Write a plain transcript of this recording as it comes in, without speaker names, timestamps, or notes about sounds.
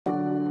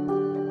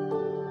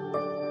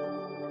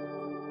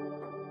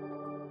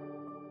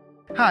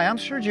Hi, I'm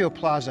Sergio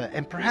Plaza,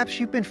 and perhaps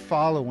you've been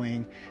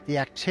following the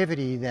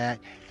activity that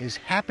is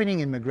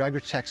happening in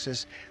McGregor,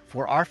 Texas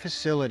for our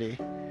facility,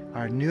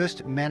 our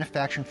newest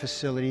manufacturing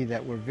facility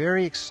that we're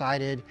very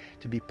excited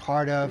to be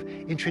part of,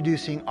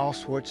 introducing all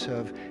sorts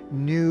of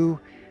new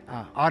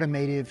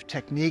automative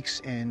techniques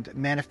and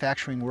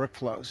manufacturing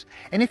workflows.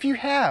 And if you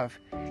have,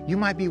 you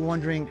might be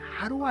wondering,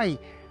 how do I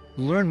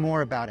learn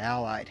more about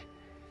Allied?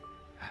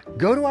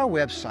 Go to our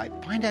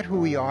website, find out who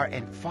we are,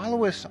 and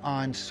follow us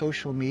on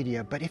social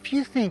media. But if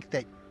you think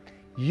that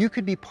you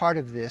could be part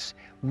of this,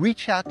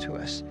 reach out to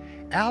us.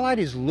 Allied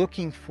is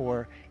looking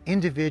for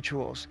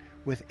individuals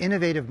with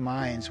innovative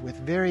minds, with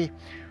very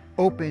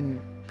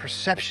open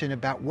perception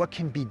about what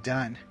can be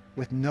done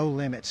with no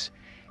limits.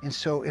 And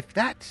so if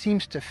that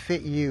seems to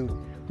fit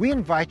you, we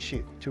invite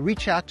you to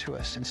reach out to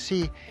us and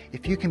see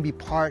if you can be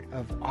part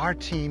of our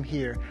team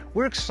here.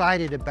 We're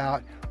excited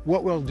about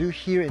what we'll do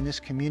here in this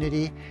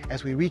community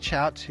as we reach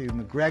out to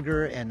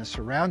McGregor and the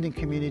surrounding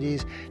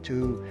communities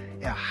to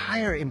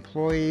hire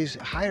employees,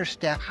 hire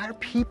staff, hire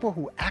people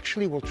who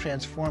actually will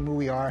transform who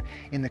we are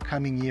in the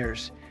coming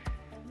years.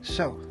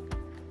 So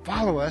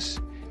follow us,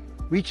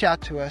 reach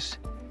out to us,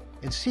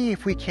 and see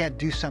if we can't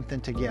do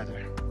something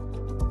together.